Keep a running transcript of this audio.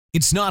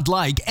It's not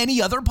like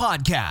any other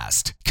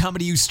podcast.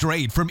 Coming to you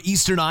straight from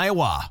Eastern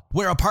Iowa,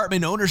 where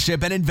apartment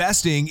ownership and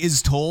investing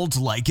is told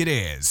like it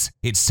is.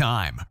 It's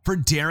time for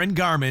Darin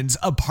Garman's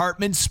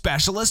Apartment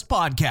Specialist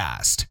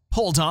Podcast.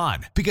 Hold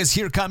on, because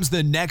here comes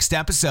the next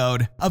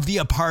episode of the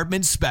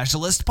Apartment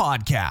Specialist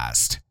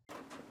Podcast.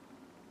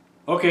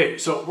 Okay,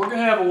 so we're going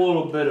to have a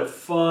little bit of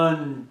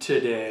fun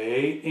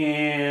today,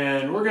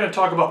 and we're going to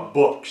talk about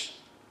books.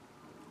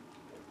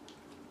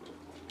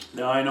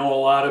 Now, I know a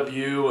lot of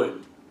you,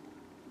 and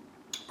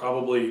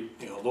probably,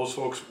 those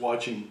folks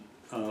watching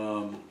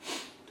on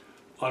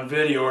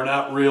video are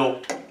not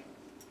real,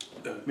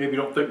 maybe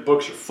don't think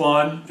books are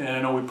fun, and I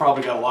know we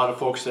probably got a lot of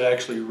folks that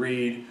actually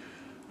read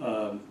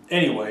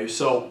anyway,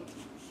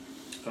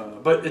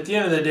 but at the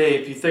end of the day,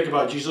 if you think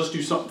about, geez, let's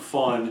do something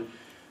fun,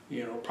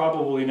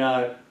 probably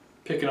not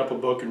picking up a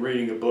book and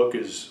reading a book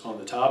is on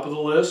the top of the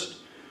list,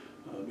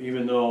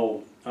 even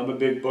though I'm a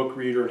big book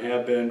reader and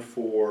have been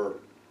for,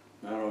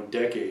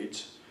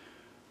 decades.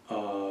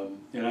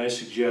 And I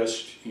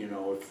suggest,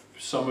 if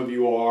some of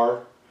you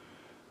are,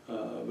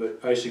 but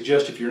I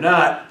suggest if you're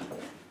not,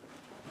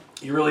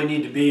 you really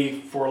need to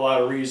be for a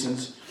lot of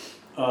reasons,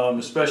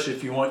 especially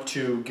if you want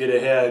to get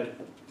ahead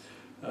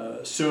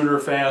sooner,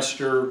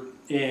 faster,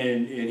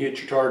 and hit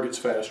your targets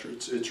faster.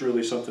 It's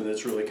really something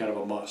that's really kind of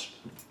a must.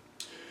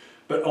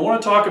 But I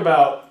want to talk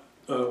about,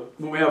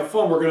 when we have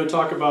fun, we're going to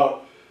talk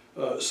about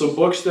some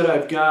books that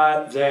I've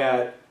got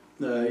that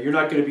you're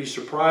not going to be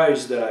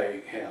surprised that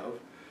I have.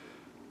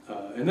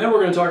 And then we're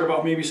going to talk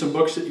about maybe some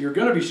books that you're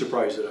going to be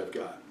surprised that I've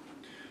got.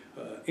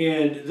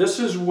 And this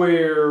is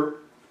where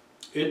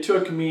it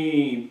took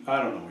me,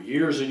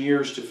 years and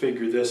years to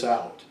figure this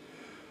out.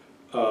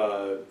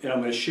 And I'm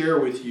going to share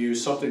with you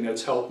something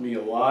that's helped me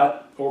a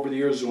lot over the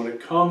years when it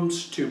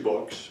comes to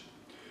books,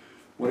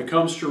 when it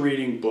comes to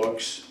reading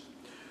books,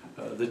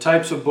 the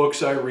types of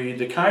books I read,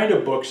 the kind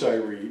of books I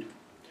read.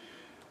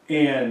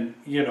 And,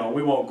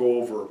 we won't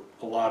go over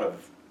a lot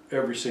of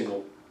every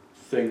single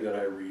thing that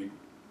I read,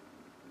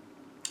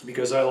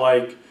 because I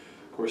like,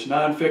 of course,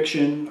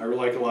 nonfiction. I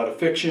like a lot of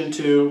fiction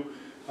too.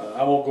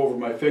 I won't go over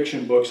my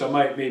fiction books. I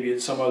might maybe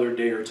at some other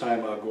day or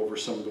time I'll go over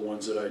some of the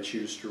ones that I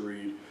choose to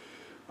read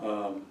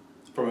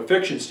from a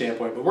fiction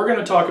standpoint. But we're going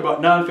to talk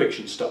about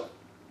nonfiction stuff.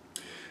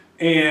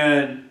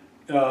 And,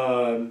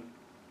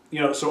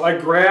 so I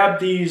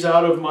grabbed these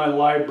out of my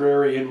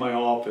library in my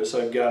office.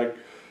 I've got a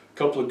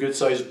couple of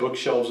good-sized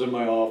bookshelves in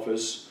my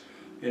office.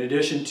 In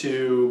addition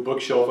to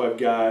bookshelf, I've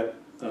got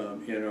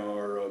in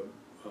our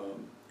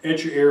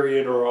entry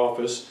area in our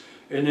office,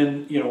 and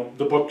then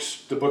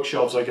the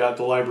bookshelves I got,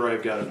 the library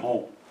I've got at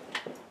home.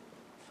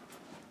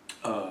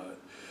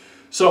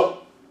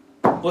 So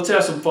let's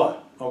have some fun,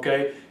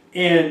 okay?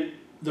 And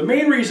the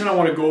main reason I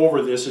want to go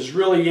over this is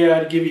really,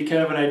 to give you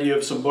kind of an idea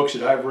of some books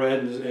that I've read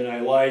and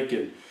I like,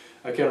 and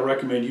I kind of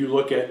recommend you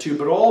look at too.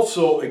 But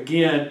also,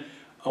 again,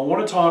 I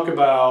want to talk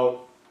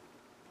about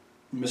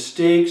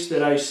mistakes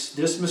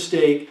this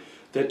mistake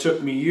that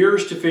took me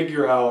years to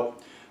figure out,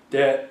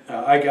 that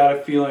I got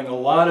a feeling a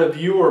lot of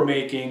you are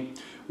making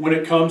when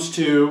it comes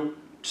to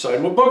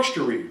deciding what books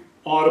to read.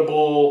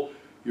 Audible,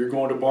 you're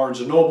going to Barnes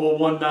 & Noble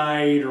one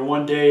night or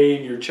one day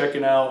and you're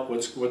checking out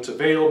what's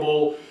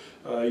available.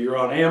 You're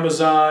on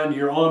Amazon,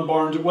 you're on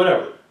Barnes,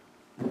 whatever.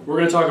 We're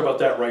going to talk about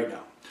that right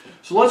now.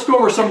 So let's go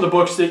over some of the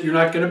books that you're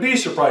not going to be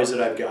surprised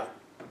that I've got.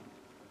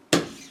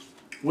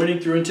 Winning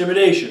Through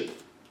Intimidation.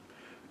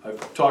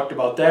 I've talked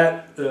about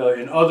that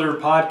in other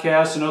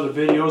podcasts and other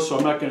videos, so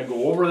I'm not going to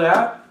go over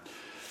that.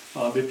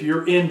 If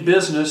you're in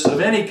business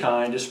of any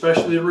kind,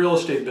 especially the real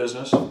estate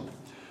business,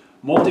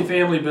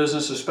 multifamily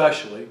business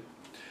especially,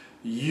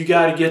 you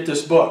got to get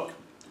this book.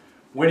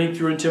 Winning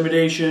Through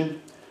Intimidation,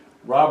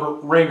 Robert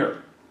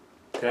Ringer.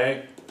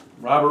 Okay?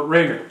 Robert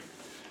Ringer.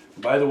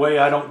 By the way,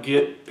 I don't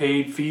get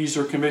paid fees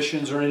or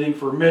commissions or anything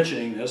for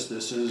mentioning this.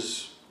 This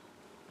is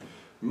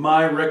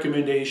my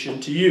recommendation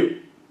to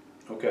you.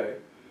 Okay?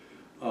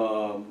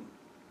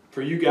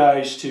 For you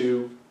guys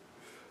to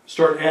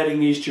start adding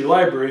these to your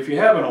library if you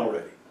haven't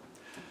already.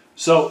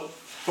 So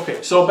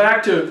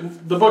back to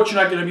the books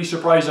you're not going to be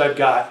surprised I've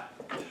got.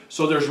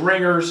 So there's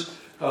Ringer's.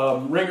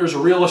 Ringer's a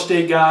real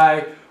estate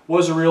guy,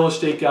 was a real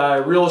estate guy,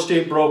 real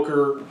estate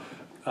broker,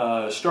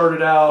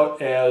 started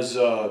out as,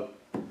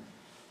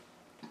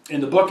 in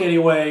the book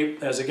anyway,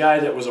 as a guy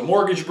that was a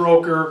mortgage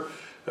broker,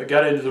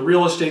 got into the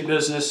real estate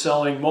business,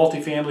 selling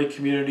multifamily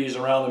communities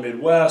around the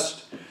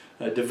Midwest,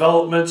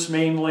 developments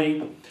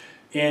mainly,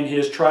 and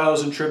his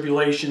trials and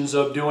tribulations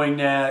of doing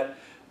that,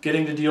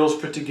 getting the deals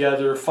put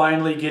together,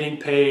 finally getting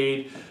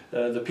paid.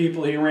 The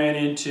people he ran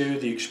into,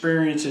 the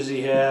experiences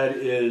he had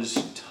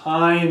is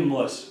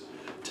timeless.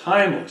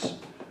 Timeless.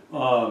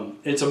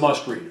 It's a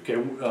must read.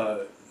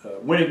 Okay,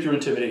 Winning Through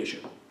Intimidation.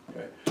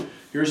 Okay.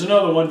 Here's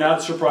another one,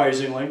 not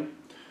surprisingly.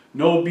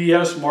 No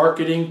BS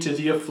Marketing to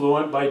the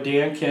Affluent by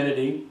Dan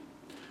Kennedy.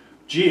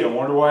 Gee, I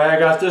wonder why I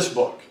got this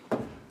book.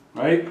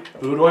 Right?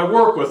 Who do I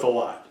work with a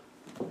lot?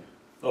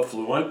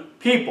 Affluent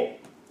people.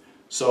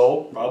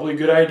 So, probably a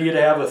good idea to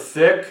have a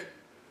thick,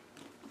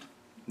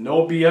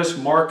 no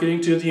BS Marketing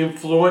to the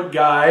Affluent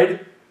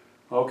guide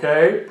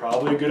Okay,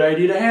 probably a good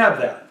idea to have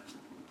that.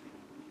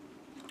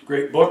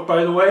 Great book,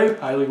 by the way,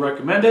 highly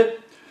recommend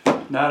it.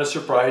 Not a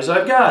surprise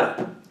I've got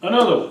it.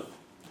 Another one,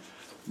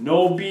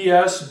 No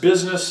BS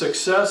Business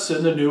Success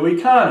in the New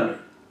Economy.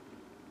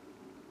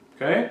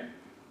 Okay,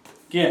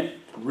 again,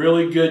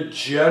 really good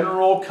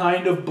general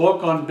kind of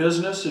book on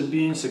business and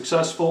being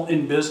successful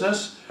in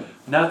business.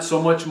 Not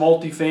so much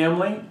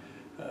multifamily,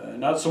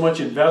 not so much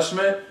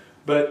investment,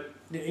 but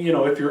you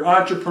know, if you're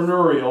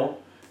entrepreneurial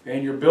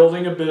and you're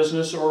building a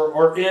business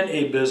or in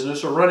a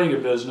business or running a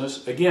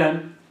business,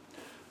 again,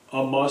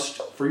 a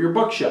must for your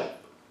bookshelf,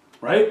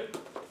 right?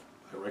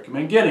 I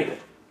recommend getting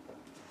it.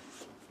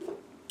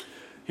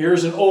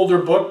 Here's an older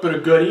book, but a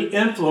goodie,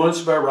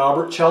 Influence by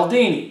Robert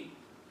Cialdini.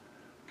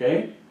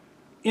 Okay?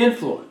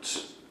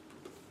 Influence.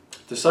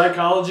 The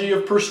Psychology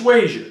of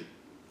Persuasion.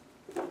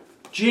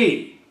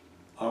 Gee,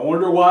 I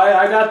wonder why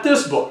I got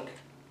this book,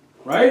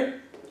 right?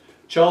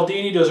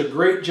 Cialdini does a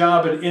great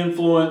job in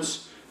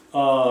influence,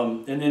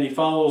 and then he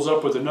follows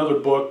up with another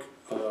book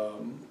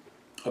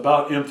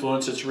about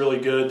influence. It's really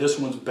good. This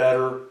one's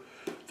better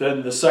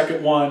than the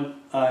second one,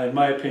 in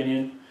my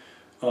opinion.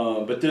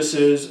 But this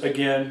is,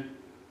 again,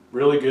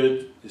 really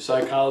good. The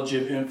Psychology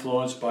of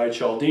Influence by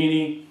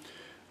Cialdini.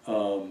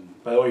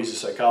 By the way, he's a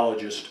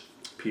psychologist,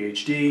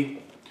 PhD.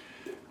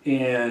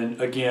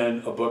 And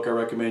again, a book I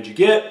recommend you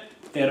get,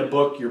 and a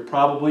book you're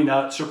probably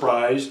not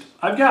surprised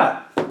I've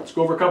got. Let's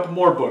go over a couple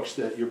more books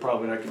that you're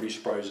probably not going to be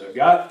surprised I've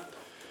got.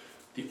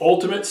 The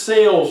Ultimate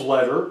Sales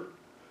Letter.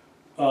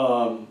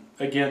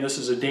 Again, this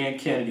is a Dan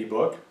Kennedy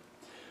book.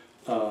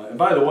 And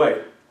by the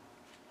way,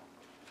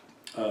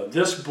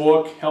 this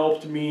book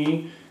helped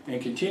me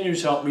and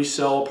continues to help me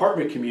sell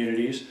apartment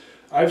communities.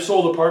 I've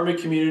sold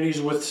apartment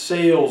communities with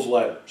sales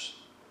letters.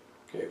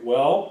 Okay,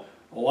 well,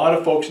 a lot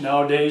of folks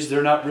nowadays,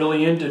 they're not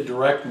really into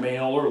direct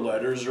mail or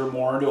letters. They're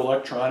more into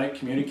electronic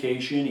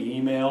communication,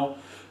 email,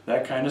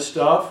 that kind of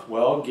stuff.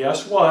 Well,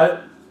 guess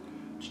what?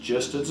 It's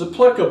just as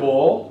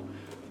applicable.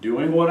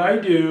 Doing what I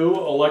do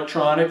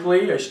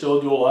electronically, I still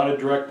do a lot of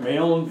direct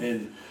mail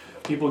and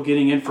people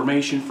getting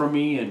information from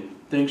me and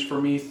things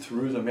from me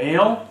through the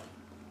mail.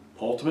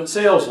 Ultimate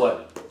Sales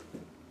Letter.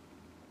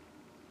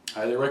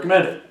 Highly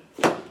recommend it.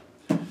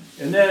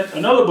 And then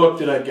another book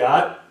that I've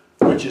got,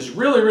 which is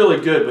really, really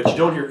good, but you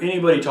don't hear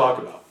anybody talk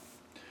about.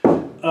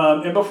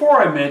 And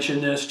before I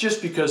mention this,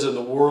 just because of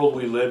the world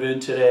we live in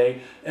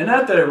today, and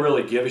not that I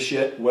really give a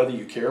shit whether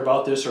you care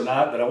about this or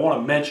not, but I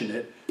want to mention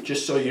it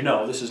just so you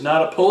know. This is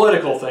not a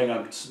political thing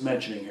I'm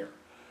mentioning here.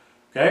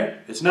 Okay?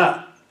 It's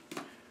not.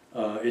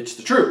 It's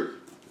the truth.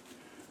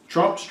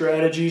 Trump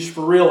Strategies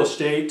for Real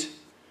Estate.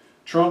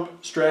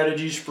 Trump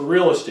Strategies for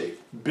Real Estate.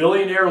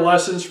 Billionaire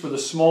Lessons for the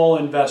Small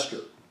Investor.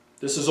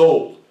 This is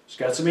old. It's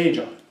got some age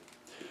on it.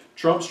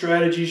 Trump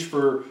Strategies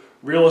for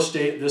Real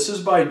Estate. This is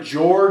by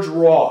George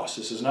Ross.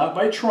 This is not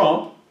by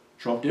Trump.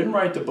 Trump didn't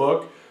write the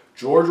book.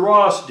 George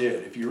Ross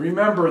did. If you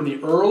remember in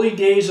the early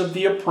days of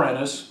The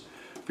Apprentice,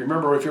 if you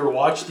ever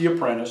watched The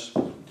Apprentice,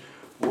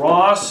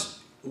 Ross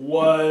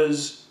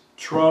was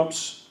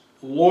Trump's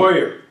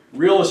lawyer,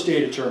 real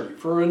estate attorney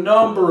for a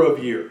number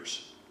of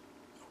years.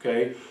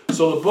 Okay?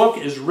 So the book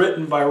is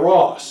written by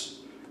Ross.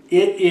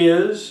 It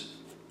is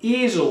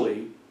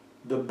easily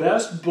the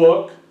best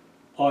book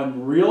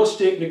on real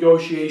estate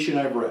negotiation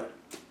I've read.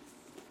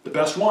 The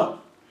best one.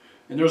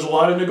 And there's a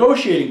lot of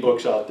negotiating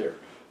books out there.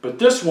 But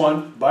this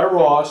one, by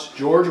Ross,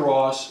 George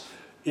Ross,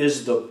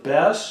 is the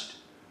best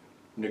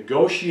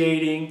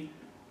negotiating,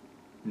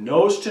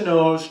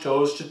 nose-to-nose,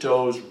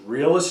 toes-to-toes,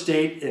 real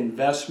estate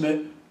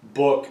investment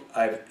book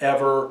I've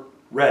ever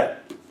read.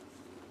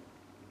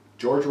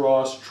 George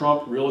Ross,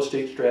 Trump Real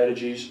Estate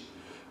Strategies,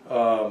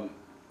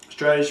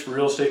 Strategies for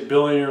Real Estate,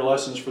 Billionaire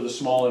Lessons for the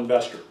Small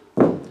Investor.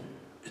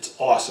 It's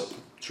awesome.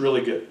 It's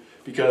really good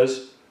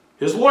because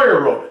his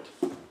lawyer wrote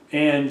it.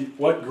 And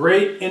what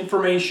great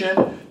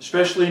information,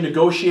 especially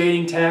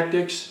negotiating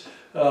tactics.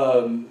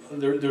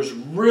 There's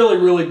really,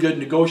 really good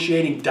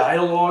negotiating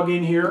dialogue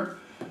in here.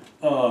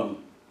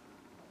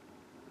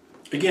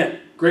 Again,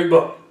 great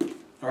book.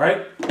 All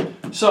right?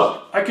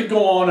 So, I could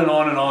go on and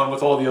on and on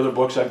with all the other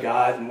books I've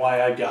got and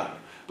why I got them.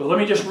 But let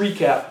me just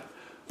recap.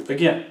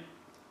 Again,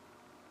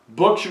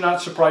 books you're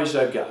not surprised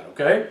I've got,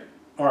 okay?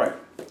 All right.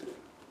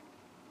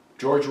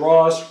 George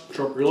Ross,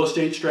 Trump Real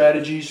Estate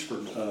Strategies for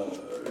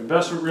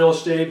Investment Real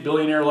Estate,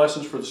 Billionaire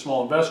Lessons for the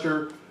Small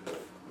Investor,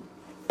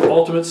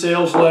 Ultimate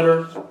Sales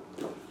Letter,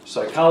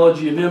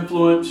 Psychology of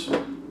Influence,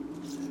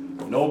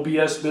 No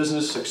BS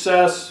Business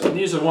Success. And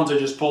these are the ones I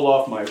just pulled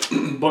off my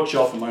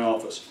bookshelf in my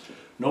office.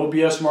 No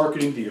BS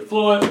Marketing the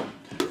Affluent,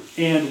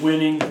 and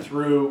Winning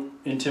Through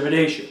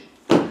Intimidation.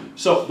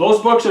 So those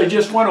books I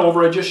just went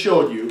over, I just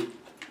showed you,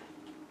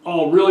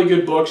 all really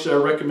good books that I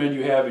recommend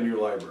you have in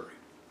your library.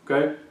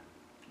 Okay?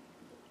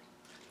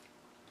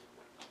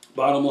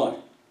 Bottom line.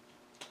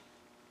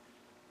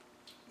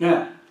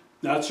 Now,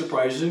 not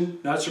surprised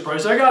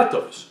I got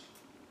those.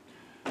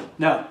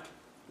 Now,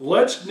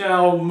 let's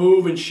now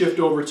move and shift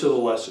over to the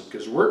lesson,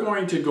 because we're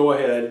going to go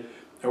ahead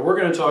and we're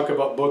going to talk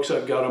about books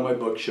I've got on my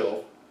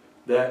bookshelf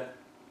that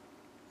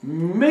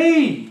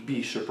may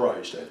be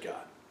surprised I've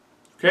got.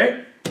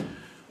 Okay?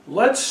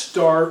 Let's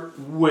start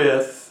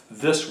with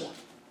this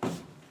one.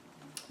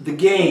 The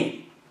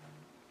Game.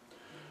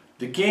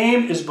 The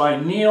Game is by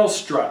Neil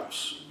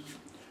Strauss.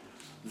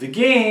 The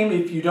Game,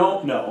 if you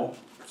don't know,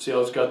 see how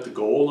it's got the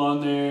gold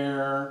on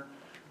there?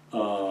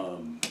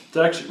 It's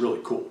actually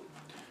really cool.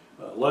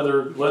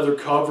 Leather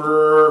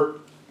cover.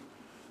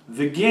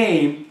 The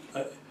Game,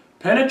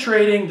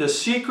 Penetrating the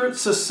Secret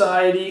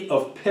Society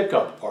of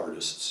Pickup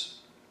Artists.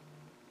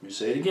 Let me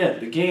say it again.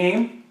 The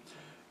Game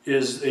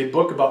is a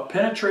book about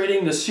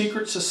penetrating the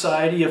secret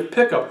society of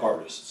pickup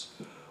artists.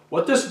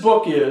 What this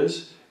book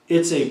is,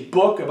 it's a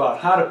book about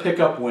how to pick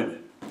up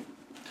women.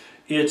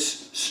 It's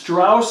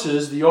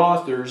Strauss's, the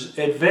author's,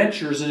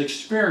 adventures and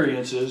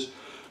experiences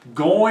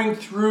going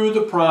through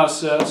the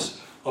process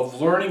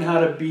of learning how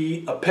to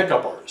be a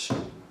pickup artist,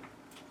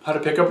 how to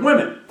pick up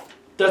women.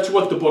 That's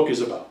what the book is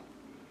about.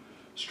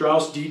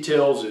 Strauss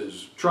details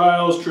his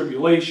trials,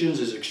 tribulations,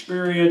 his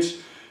experience,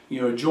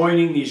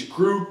 joining these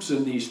groups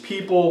and these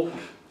people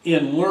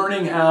in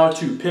learning how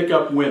to pick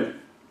up women.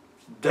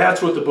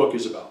 That's what the book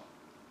is about.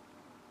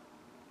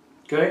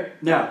 Okay?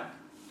 Now,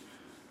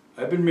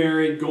 I've been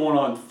married going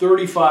on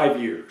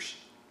 35 years.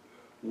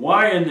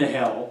 Why in the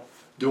hell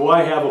do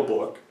I have a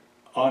book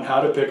on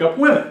how to pick up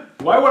women?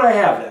 Why would I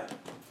have that?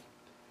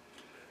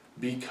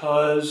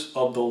 Because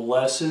of the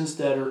lessons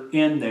that are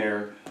in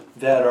there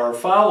that are,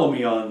 follow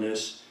me on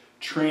this,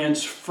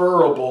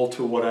 transferable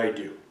to what I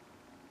do.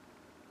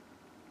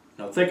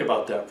 Now think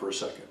about that for a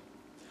second.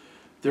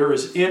 There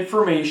is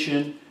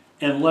information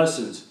and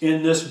lessons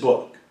in this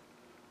book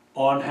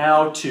on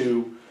how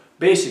to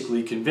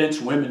basically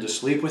convince women to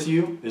sleep with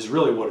you, is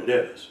really what it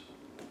is.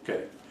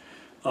 Okay,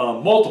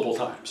 multiple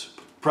times,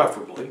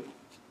 preferably.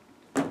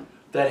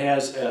 That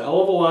has a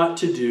hell of a lot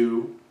to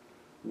do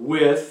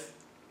with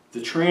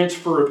the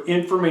transfer of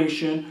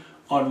information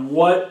on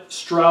what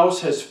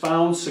Strauss has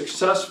found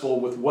successful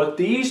with what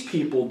these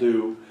people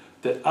do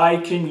that I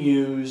can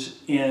use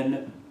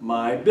in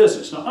my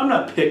business. Now, I'm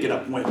not picking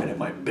up women in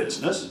my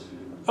business.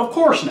 Of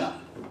course not.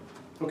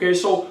 Okay,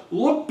 so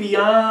look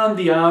beyond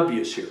the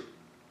obvious here.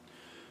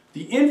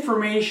 The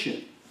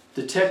information,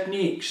 the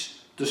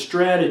techniques, the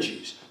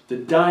strategies, the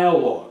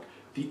dialogue,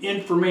 the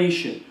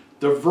information,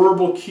 the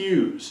verbal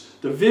cues,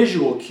 the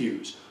visual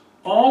cues,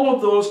 all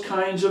of those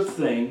kinds of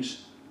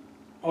things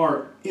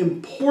are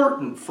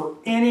important for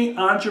any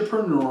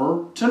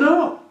entrepreneur to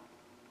know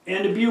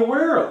and to be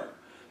aware of.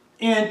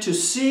 And to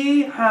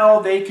see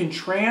how they can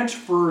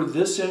transfer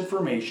this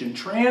information.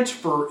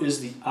 Transfer is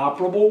the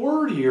operable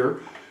word here.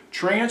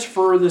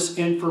 Transfer this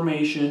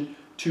information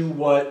to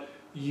what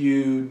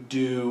you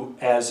do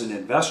as an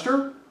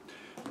investor,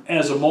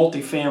 as a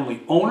multifamily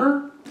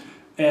owner,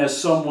 as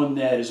someone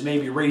that is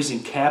maybe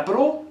raising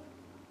capital,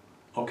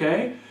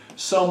 okay?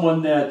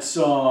 Someone that's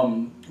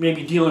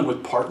maybe dealing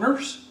with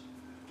partners,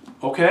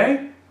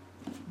 okay?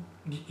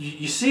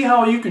 You see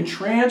how you can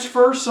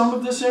transfer some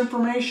of this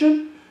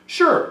information?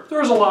 Sure,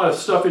 there's a lot of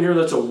stuff in here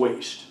that's a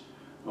waste,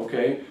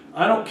 okay?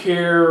 I don't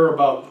care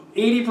about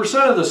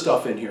 80% of the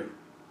stuff in here,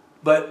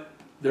 but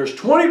there's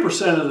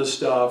 20% of the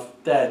stuff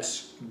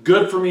that's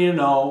good for me to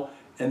know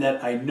and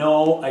that I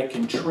know I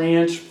can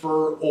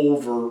transfer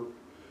over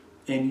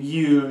and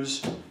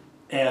use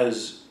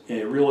as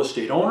a real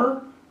estate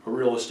owner, a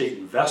real estate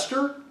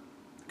investor,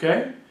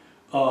 okay?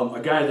 A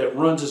guy that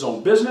runs his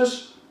own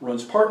business,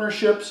 runs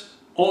partnerships,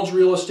 owns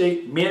real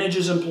estate,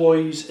 manages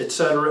employees,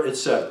 etc.,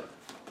 etc.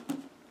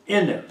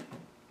 In there,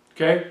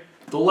 okay?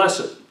 The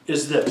lesson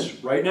is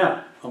this right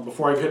now,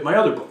 before I hit my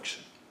other books.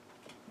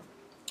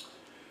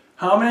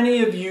 How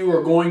many of you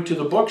are going to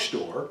the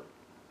bookstore,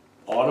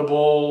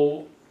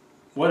 Audible,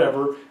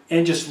 whatever,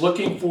 and just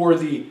looking for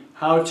the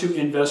how to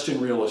invest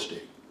in real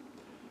estate,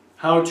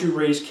 how to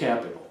raise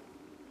capital,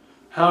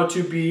 how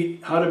to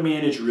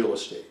manage real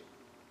estate,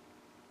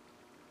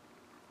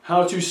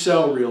 how to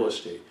sell real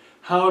estate,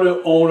 how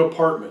to own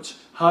apartments,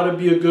 how to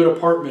be a good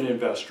apartment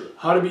investor,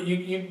 how to be,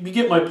 you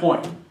get my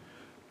point.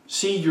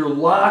 See, you're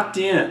locked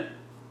in,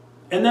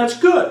 and that's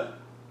good.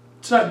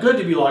 It's not good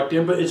to be locked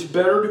in, but it's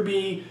better to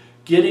be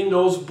getting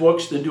those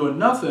books than doing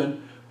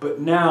nothing. But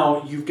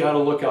now you've got to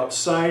look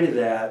outside of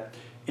that,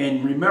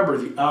 and remember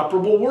the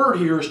operable word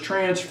here is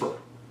transfer.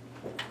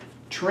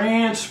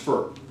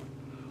 Transfer.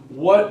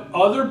 What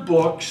other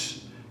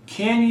books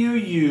can you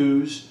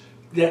use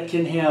that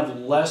can have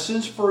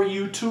lessons for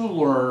you to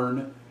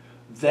learn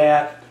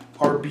that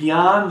are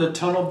beyond the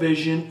tunnel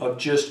vision of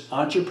just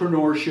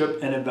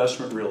entrepreneurship and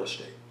investment real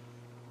estate?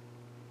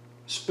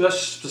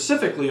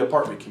 Specifically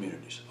apartment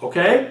communities,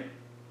 okay?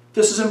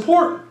 This is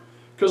important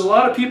because a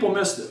lot of people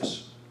miss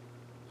this.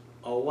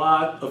 A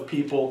lot of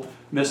people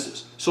miss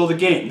this. So The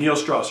Game, Neil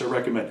Strauss, I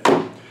recommend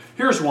it.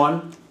 Here's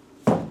one,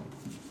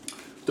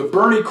 the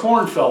Bernie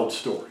Kornfeld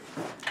story.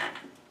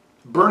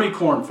 Bernie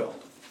Kornfeld.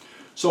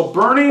 So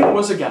Bernie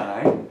was a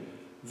guy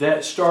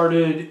that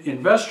started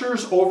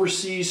Investors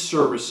Overseas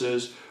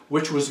Services,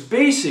 which was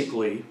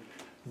basically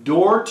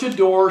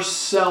door-to-door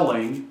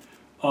selling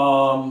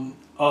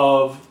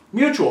of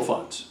mutual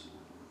funds,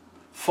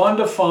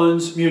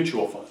 fund-of-funds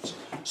mutual funds.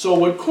 So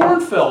what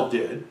Kornfeld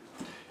did,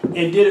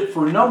 and did it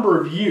for a number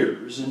of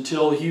years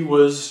until he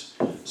was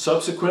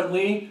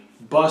subsequently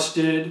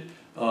busted,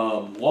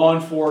 law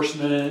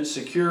enforcement,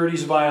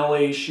 securities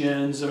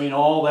violations, I mean,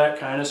 all that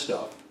kind of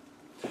stuff.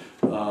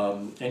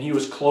 And he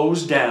was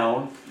closed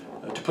down,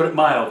 to put it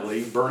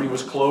mildly. Bernie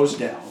was closed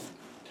down.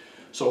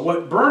 So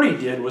what Bernie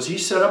did was he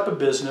set up a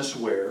business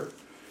where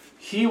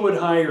he would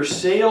hire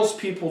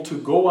salespeople to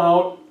go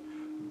out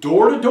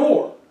door to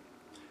door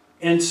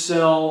and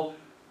sell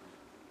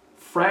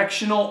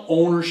fractional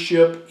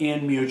ownership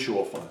in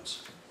mutual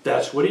funds.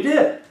 That's what he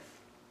did.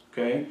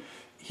 Okay?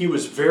 He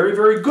was very,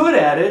 very good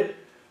at it,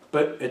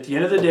 but at the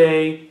end of the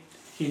day,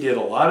 he did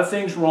a lot of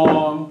things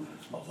wrong,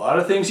 a lot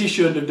of things he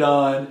shouldn't have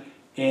done,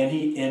 and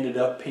he ended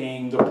up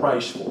paying the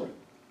price for it.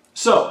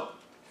 So,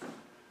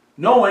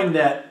 knowing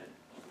that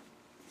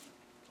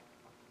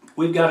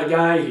we've got a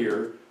guy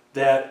here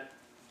that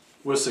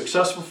was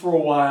successful for a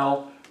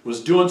while,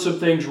 was doing some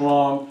things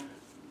wrong,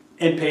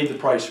 and paid the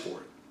price for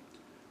it.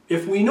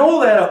 If we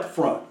know that up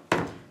front,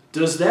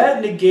 does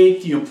that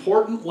negate the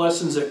important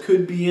lessons that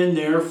could be in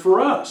there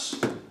for us?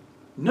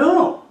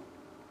 No.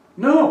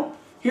 No.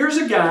 Here's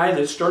a guy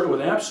that started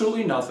with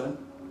absolutely nothing,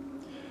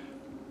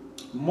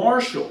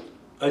 marshaled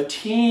a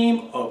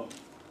team of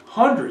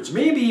hundreds,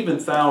 maybe even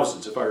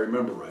thousands, if I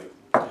remember right,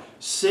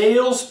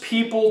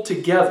 salespeople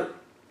together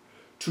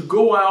to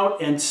go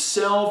out and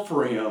sell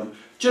for him,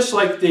 just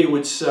like they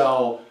would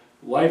sell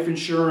life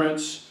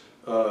insurance.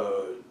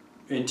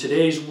 In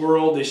today's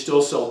world, they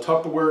still sell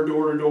Tupperware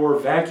door to door,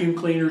 vacuum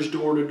cleaners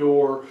door to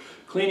door,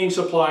 cleaning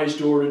supplies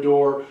door to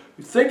door.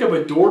 Think of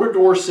a door to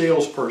door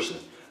salesperson.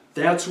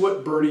 That's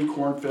what Bernie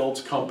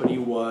Kornfeld's company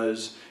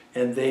was,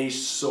 and they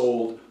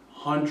sold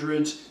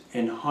hundreds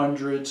and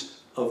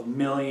hundreds of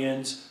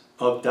millions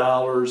of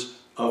dollars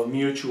of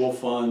mutual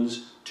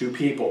funds to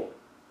people.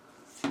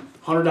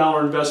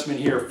 $100 investment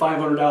here,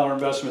 $500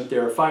 investment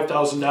there,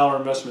 $5,000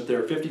 investment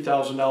there,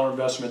 $50,000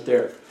 investment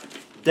there.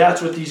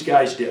 That's what these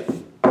guys did.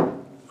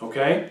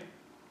 Okay?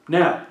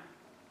 Now,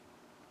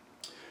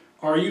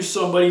 are you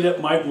somebody that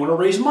might want to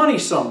raise money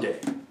someday?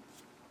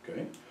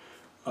 Okay?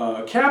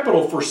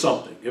 Capital for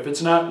something. If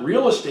it's not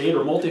real estate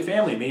or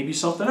multifamily, maybe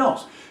something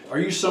else. Are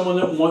you someone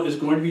that is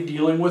going to be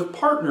dealing with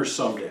partners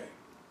someday?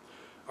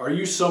 Are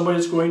you somebody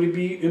that's going to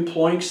be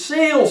employing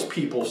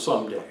salespeople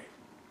someday?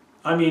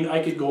 I mean,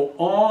 I could go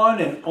on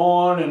and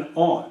on and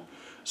on.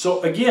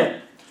 So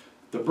again,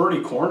 the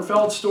Bernie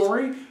Kornfeld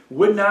story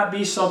would not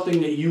be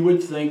something that you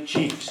would think,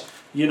 geez,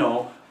 you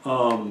know,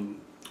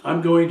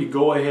 I'm going to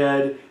go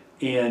ahead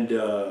and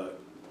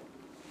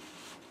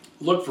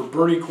look for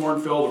Bernie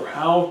Kornfeld or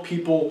how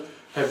people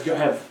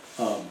have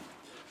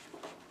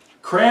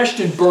crashed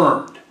and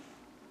burned,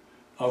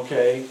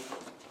 okay,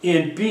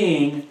 in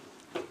being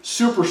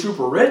super,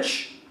 super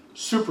rich,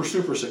 super,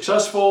 super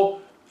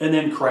successful, and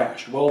then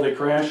crashed. Well, they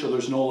crashed, so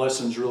there's no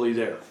lessons really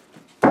there.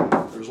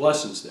 There's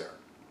lessons there.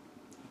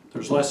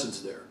 There's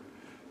lessons there.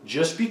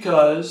 Just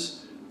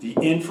because the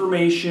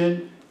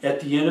information at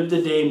the end of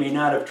the day may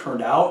not have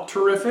turned out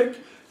terrific,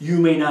 you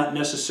may not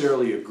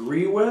necessarily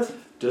agree with,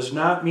 does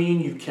not mean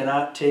you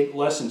cannot take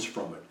lessons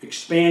from it.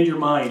 Expand your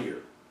mind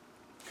here.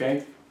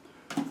 Okay?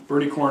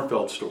 Bernie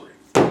Kornfeld story.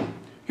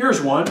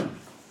 Here's one.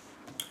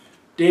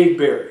 Dave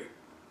Barry.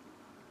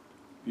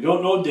 You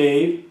don't know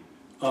Dave.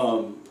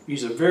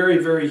 He's a very,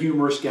 very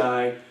humorous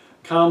guy.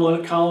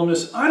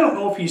 Columnist. I don't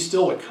know if he's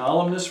still a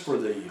columnist for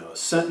the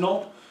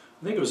Sentinel.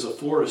 I think it was the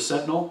Florida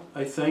Sentinel,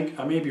 I think.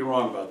 I may be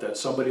wrong about that.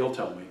 Somebody will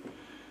tell me.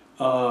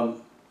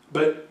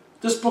 But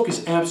this book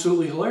is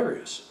absolutely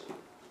hilarious.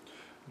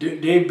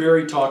 Dave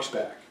Barry talks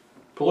back.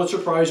 Pulitzer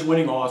Prize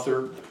winning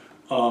author.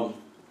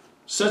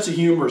 Sense of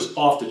humor is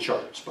off the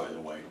charts, by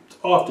the way. It's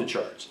off the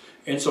charts.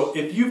 And so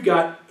if you've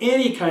got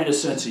any kind of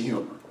sense of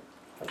humor,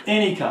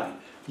 any kind,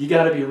 you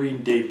got to be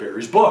reading Dave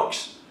Barry's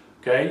books.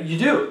 Okay? You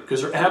do,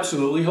 because they're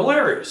absolutely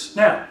hilarious.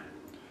 Now,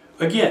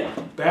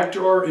 again, back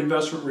to our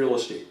investment real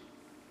estate.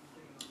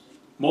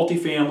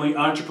 Multifamily,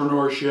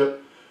 entrepreneurship,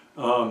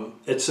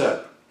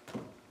 etc.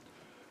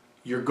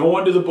 You're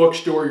going to the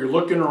bookstore, you're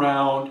looking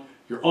around,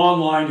 you're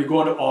online, you're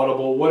going to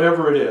Audible,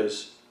 whatever it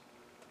is.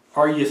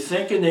 Are you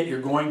thinking that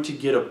you're going to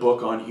get a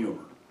book on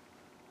humor?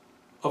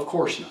 Of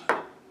course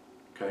not.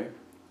 Okay?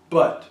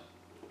 But,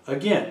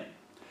 again,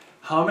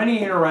 how many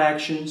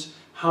interactions,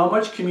 how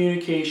much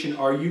communication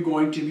are you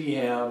going to be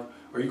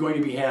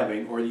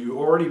having, or you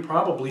already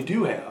probably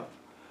do have,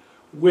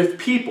 with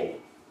people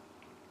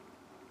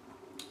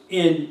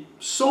in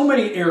so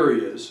many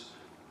areas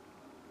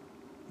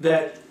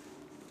that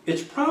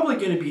it's probably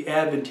going to be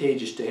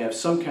advantageous to have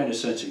some kind of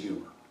sense of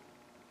humor.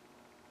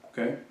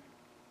 Okay?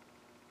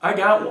 I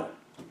got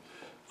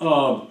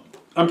one.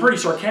 I'm pretty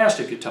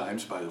sarcastic at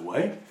times, by the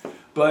way,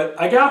 but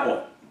I got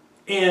one.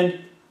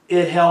 And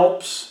it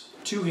helps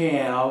to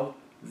have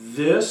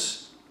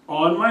this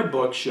on my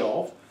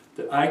bookshelf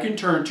that I can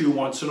turn to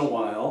once in a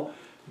while,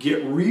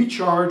 get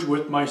recharged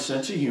with my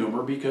sense of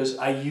humor, because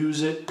I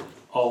use it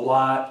a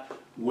lot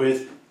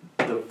with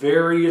the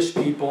various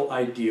people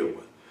I deal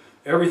with.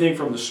 Everything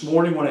from this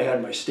morning when I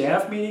had my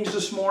staff meetings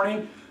this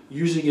morning,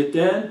 using it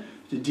then,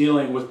 to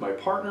dealing with my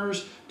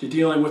partners, to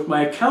dealing with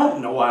my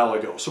accountant a while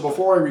ago. So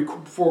before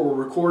we're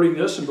recording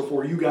this and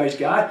before you guys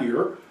got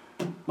here,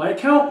 my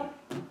accountant,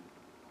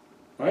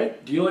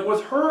 right? Dealing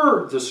with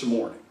her this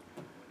morning.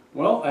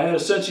 Well, I had a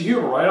sense of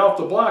humor right off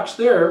the blocks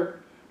there,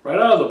 right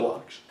out of the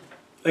blocks.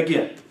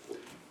 Again,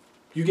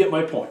 you get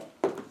my point.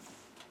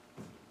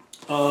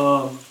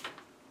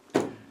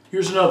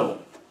 Here's another one.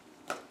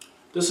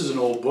 This is an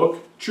old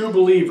book, True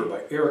Believer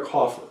by Eric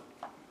Hoffer.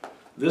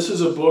 This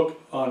is a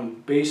book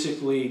on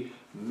basically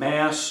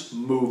mass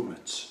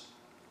movements.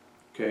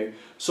 Okay,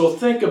 so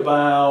think of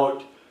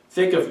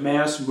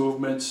mass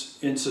movements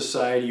in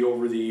society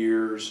over the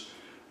years,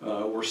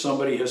 where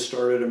somebody has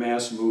started a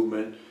mass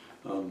movement.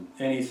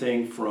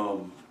 Anything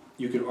from,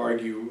 you could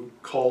argue,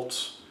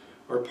 cults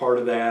are part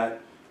of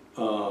that,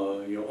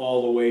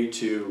 all the way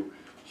to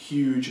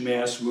huge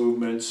mass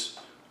movements,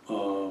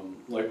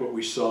 like what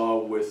we saw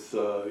with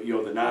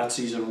the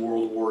Nazis in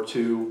World War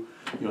II.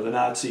 The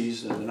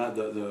Nazis and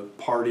the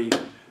party,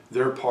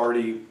 their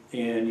party,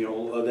 and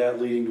that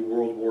leading to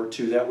World War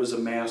II. That was a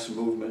mass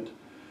movement.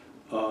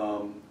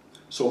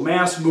 So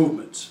mass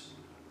movements.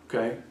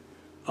 Okay.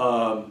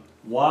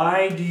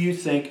 Why do you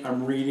think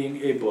I'm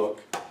reading a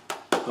book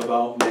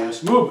about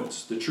mass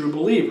movements, The True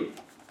Believer?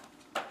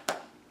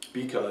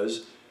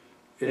 Because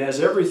it has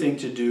everything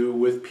to do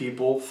with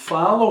people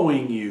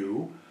following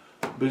you,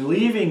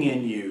 believing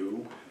in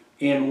you,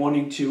 and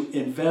wanting to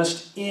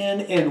invest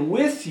in and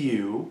with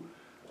you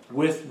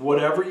with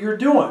whatever you're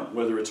doing,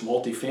 whether it's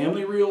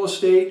multifamily real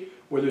estate,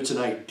 whether it's an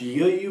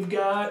idea you've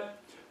got,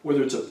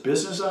 whether it's a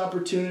business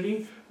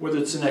opportunity, whether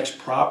it's the next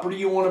property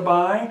you want to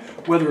buy,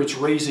 whether it's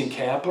raising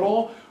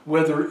capital,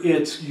 whether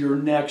it's your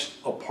next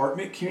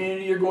apartment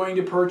community you're going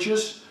to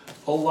purchase.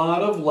 A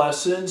lot of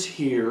lessons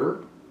here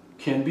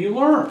can be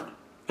learned.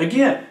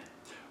 Again,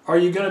 are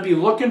you going to be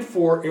looking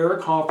for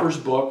Eric Hoffer's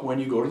book when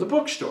you go to the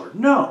bookstore?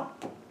 No.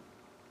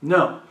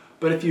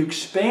 But if you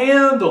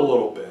expand a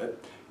little bit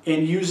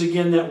and use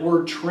again that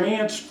word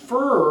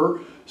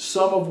transfer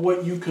some of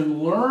what you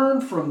can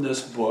learn from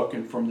this book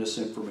and from this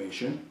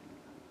information,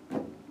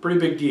 pretty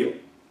big deal.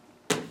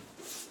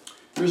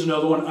 Here's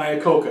another one,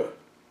 Iacocca.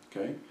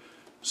 Okay,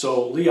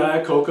 so Lee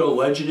Iacocca,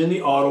 legend in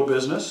the auto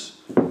business.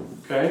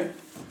 Okay,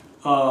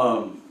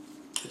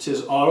 it's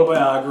his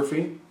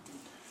autobiography.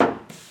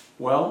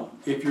 Well,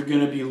 if you're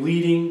going to be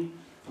leading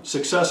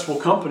successful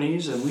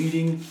companies and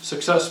leading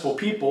successful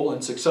people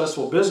and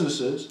successful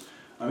businesses,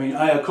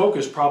 Iacocca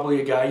is probably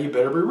a guy you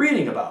better be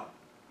reading about.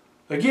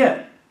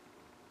 Again,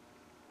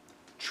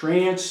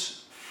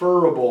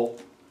 transferable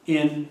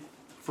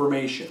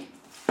information.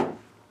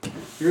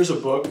 Here's a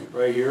book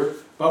right here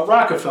about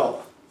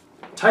Rockefeller,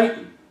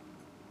 Titan.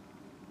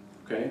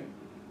 Okay,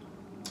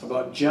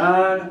 about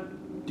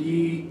John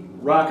D.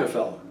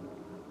 Rockefeller.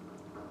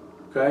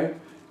 Okay,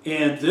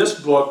 and this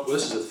book,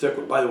 this is a thick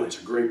one. By the way, it's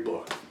a great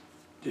book.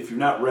 If you've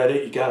not read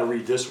it, you got to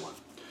read this one.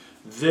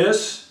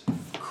 This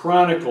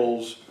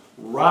chronicles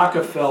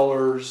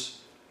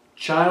Rockefeller's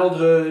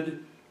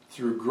childhood,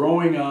 through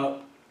growing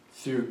up,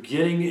 through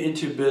getting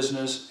into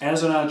business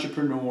as an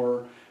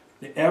entrepreneur,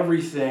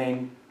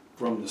 everything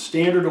from the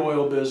Standard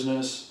Oil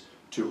business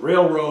to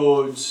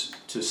railroads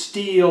to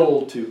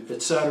steel to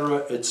et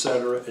cetera, et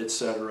cetera, et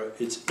cetera.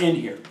 It's in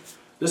here.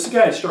 This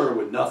guy started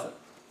with nothing,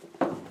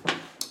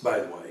 by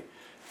the way.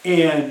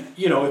 And,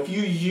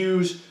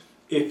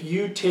 if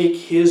you take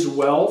his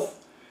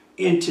wealth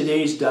in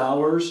today's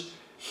dollars,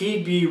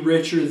 he'd be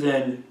richer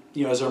than,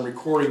 as I'm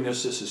recording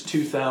this is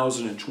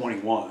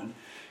 2021,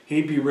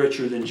 he'd be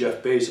richer than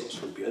Jeff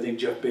Bezos would be. I think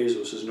Jeff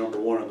Bezos is number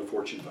one on the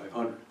Fortune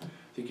 500. I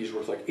think he's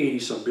worth like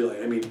 80-some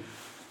billion.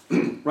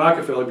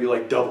 Rockefeller would be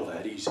like double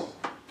that easy.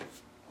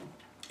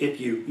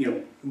 If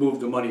you move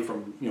the money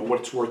from,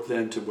 what it's worth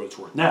then to what it's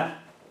worth now.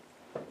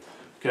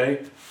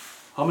 Okay?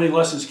 How many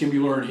lessons can be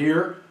learned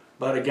here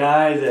about a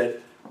guy that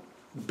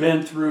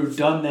been through,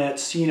 done that,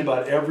 seen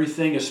about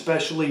everything,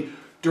 especially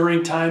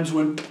during times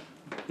when they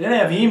didn't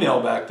have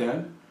email back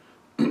then,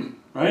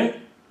 right?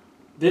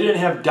 They didn't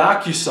have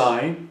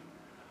DocuSign.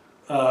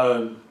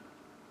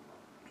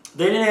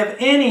 They didn't have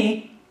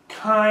any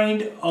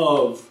kind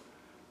of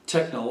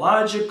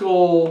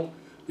technological,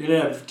 they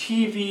didn't have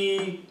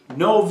TV,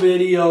 no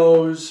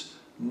videos,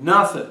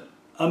 nothing.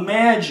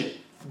 Imagine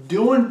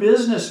doing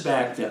business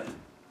back then.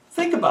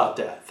 Think about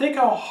that. Think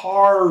how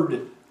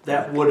hard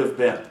that would have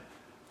been.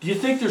 Do you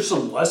think there's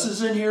some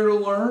lessons in here to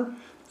learn?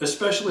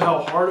 Especially how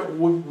hard it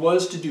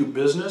was to do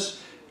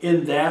business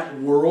in that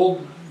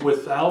world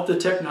without the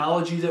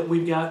technology that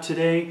we've got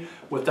today,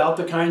 without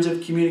the kinds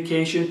of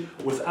communication,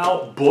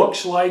 without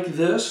books like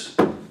this?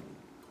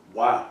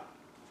 Wow.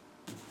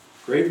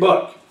 Great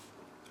book.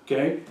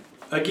 Okay?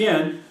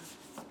 Again,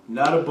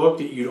 not a book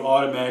that you'd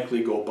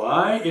automatically go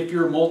buy if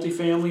you're a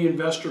multifamily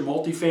investor,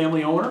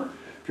 multifamily owner.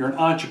 If you're an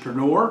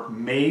entrepreneur,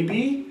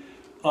 maybe.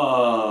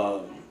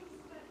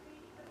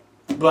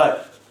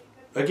 But,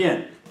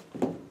 again,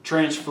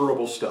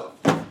 transferable stuff.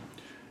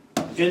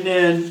 And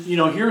then,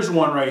 here's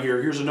one right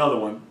here. Here's another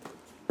one.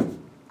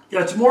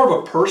 Yeah, it's more of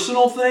a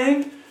personal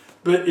thing,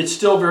 But it's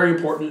still very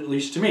important, at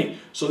least to me.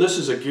 So this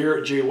is a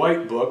Garrett J.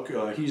 White book.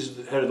 He's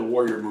the head of the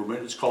Warrior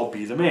Movement. It's called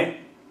Be the Man.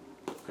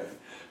 Okay.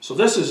 So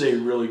this is a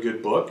really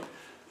good book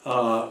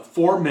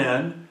for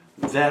men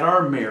that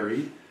are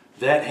married,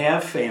 that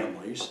have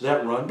families,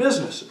 that run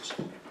businesses.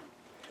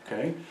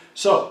 Okay.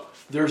 So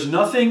there's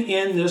nothing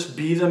in this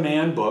Be the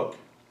Man book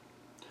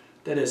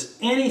that has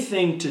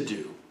anything to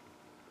do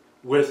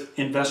with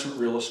investment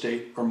real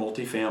estate or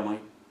multifamily.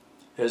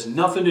 It has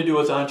nothing to do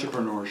with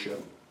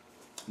entrepreneurship.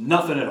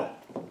 Nothing at all.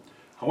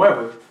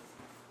 However,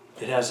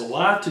 it has a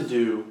lot to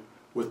do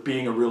with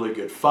being a really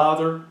good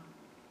father,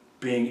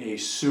 being a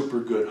super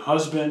good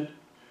husband,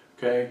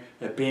 okay,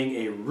 and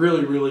being a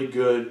really, really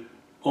good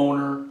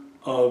owner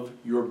of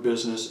your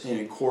business and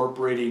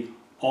incorporating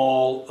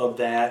all of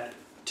that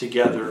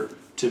together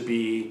to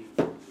be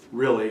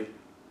really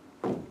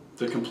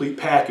the complete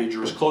package,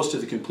 or as close to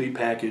the complete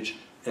package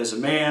as a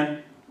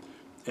man,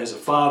 as a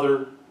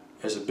father,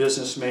 as a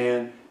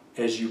businessman,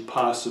 as you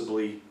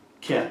possibly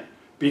can.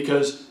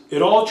 Because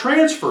it all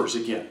transfers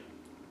again.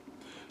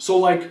 So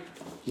like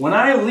when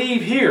I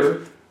leave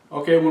here,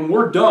 okay, when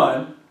we're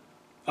done,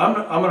 I'm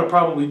going to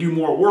probably do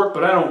more work,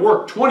 but I don't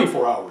work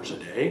 24 hours a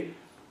day.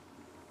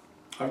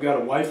 I've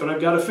got a wife and I've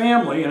got a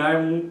family, and I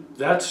want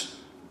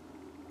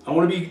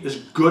to be as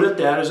good at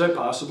that as I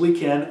possibly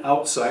can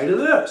outside of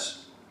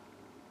this.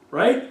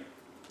 Right?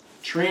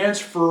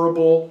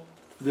 Transferable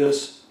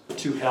this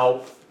to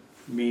help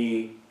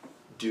me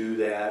do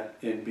that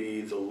and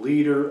be the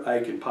leader I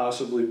can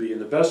possibly be, and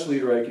the best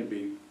leader I can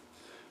be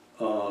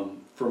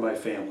for my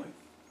family,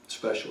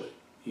 especially,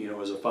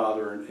 as a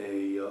father and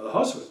a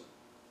husband.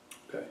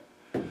 Okay.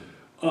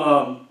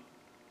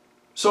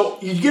 So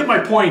you get my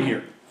point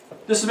here.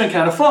 This has been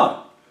kind of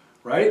fun,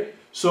 right?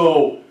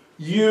 So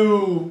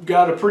you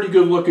got a pretty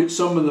good look at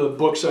some of the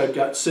books I've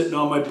got sitting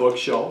on my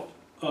bookshelf.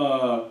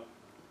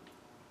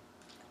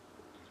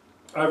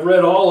 I've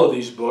read all of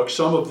these books,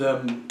 some of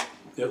them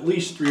at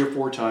least 3 or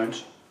 4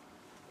 times.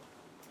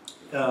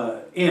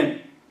 But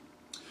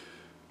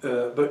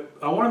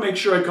I want to make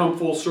sure I come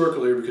full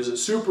circle here because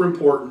it's super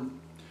important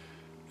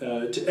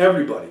to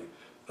everybody.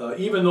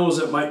 Even those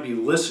that might be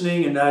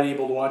listening and not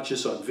able to watch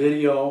this on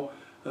video.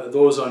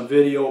 Those on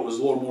video, it was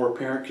a little more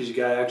apparent because you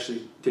got to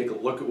actually take a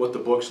look at what the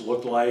books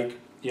look like,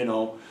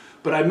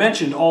 But I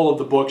mentioned all of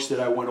the books that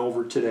I went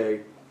over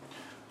today,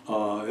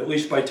 at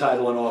least by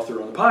title and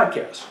author on the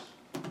podcast.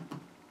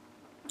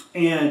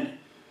 And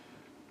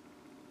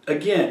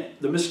again,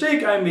 the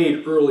mistake I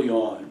made early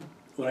on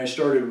when I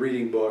started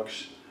reading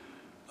books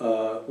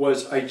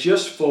was I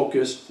just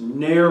focused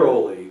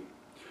narrowly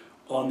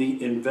on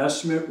the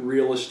investment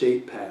real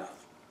estate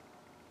path.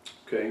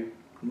 Okay,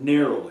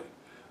 narrowly.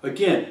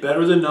 Again,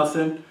 better than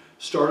nothing,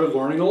 started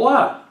learning a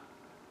lot.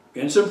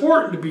 And it's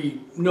important to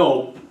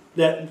know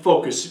that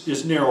focus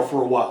is narrow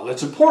for a while.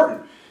 That's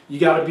important. You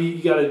gotta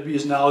be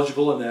as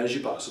knowledgeable in that as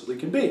you possibly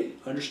can be.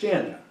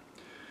 Understand that.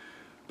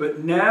 But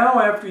now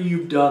after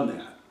you've done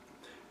that,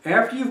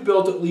 after you've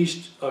built at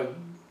least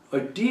a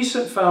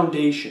decent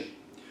foundation,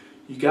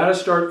 you got to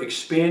start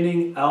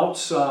expanding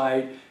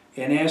outside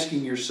and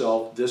asking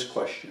yourself this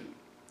question.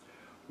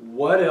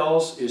 What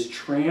else is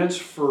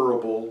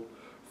transferable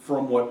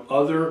from what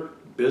other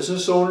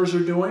business owners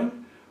are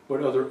doing,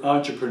 what other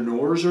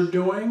entrepreneurs are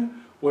doing,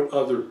 what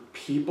other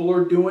people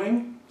are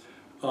doing,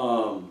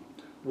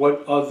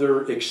 what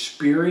other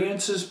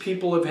experiences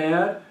people have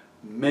had,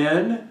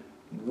 men,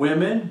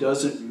 women,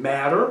 doesn't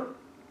matter.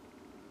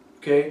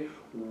 Okay,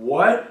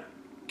 what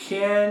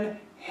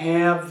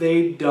have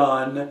they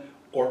done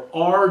or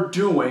are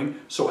doing?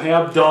 So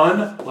have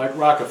done like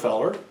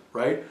Rockefeller,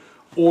 right?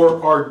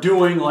 Or are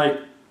doing like,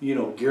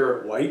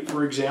 Garrett White,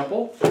 for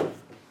example,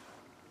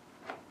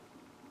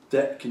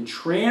 that can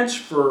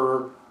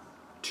transfer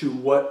to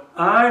what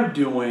I'm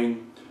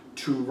doing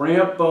to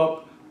ramp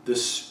up the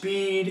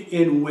speed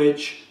in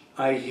which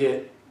I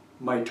hit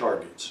my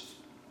targets.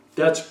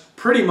 That's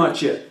pretty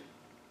much it.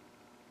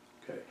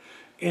 Okay.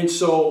 And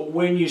so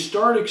when you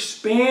start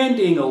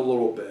expanding a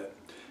little bit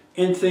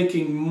and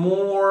thinking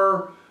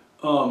more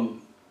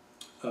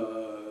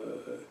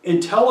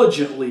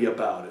intelligently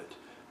about it,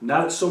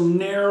 not so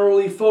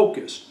narrowly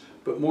focused,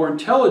 but more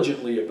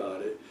intelligently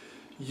about it,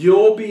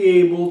 you'll be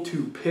able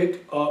to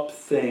pick up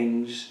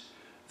things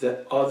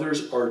that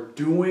others are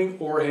doing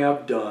or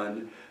have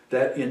done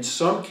that in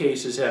some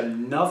cases have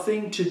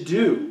nothing to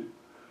do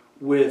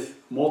with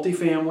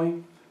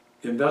multifamily,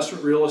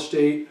 investment real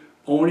estate,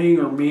 owning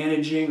or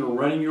managing or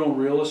running your own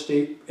real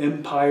estate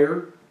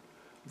empire,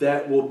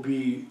 that will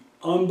be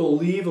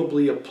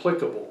unbelievably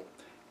applicable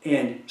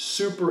and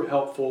super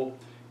helpful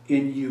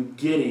in you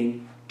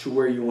getting to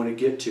where you want to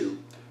get to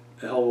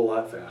a hell of a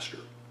lot faster.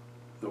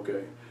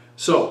 Okay,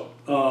 so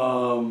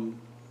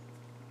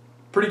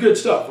pretty good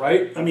stuff,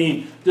 right? I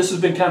mean, this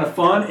has been kind of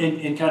fun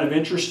and kind of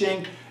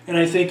interesting, and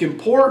I think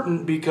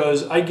important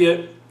because I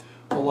get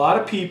a lot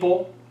of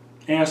people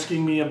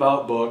asking me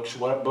about books,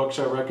 what books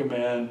I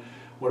recommend,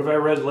 what have I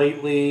read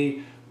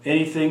lately,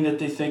 anything that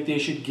they think they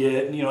should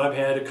get. And, I've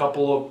had a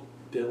couple of,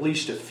 at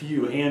least a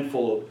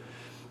handful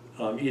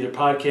of either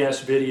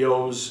podcast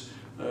videos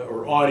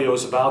or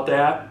audios about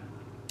that.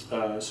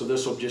 So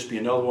this will just be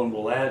another one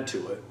we'll add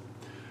to it.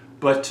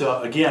 But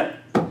again,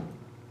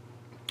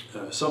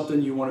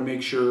 something you want to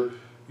make sure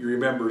you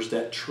remember is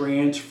that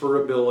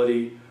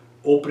transferability,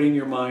 opening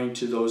your mind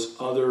to those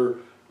other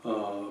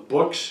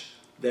books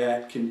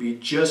that can be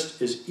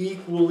just as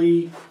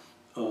equally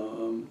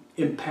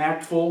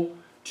impactful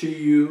to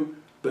you,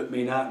 but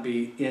may not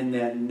be in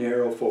that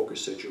narrow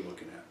focus that you're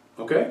looking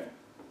at. Okay?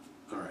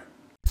 All right.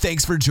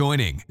 Thanks for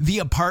joining the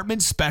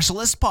Apartment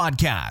Specialist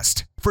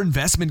Podcast. For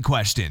investment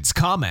questions,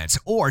 comments,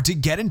 or to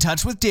get in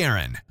touch with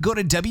Darin, go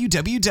to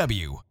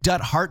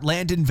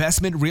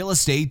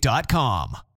www.heartlandinvestmentrealestate.com.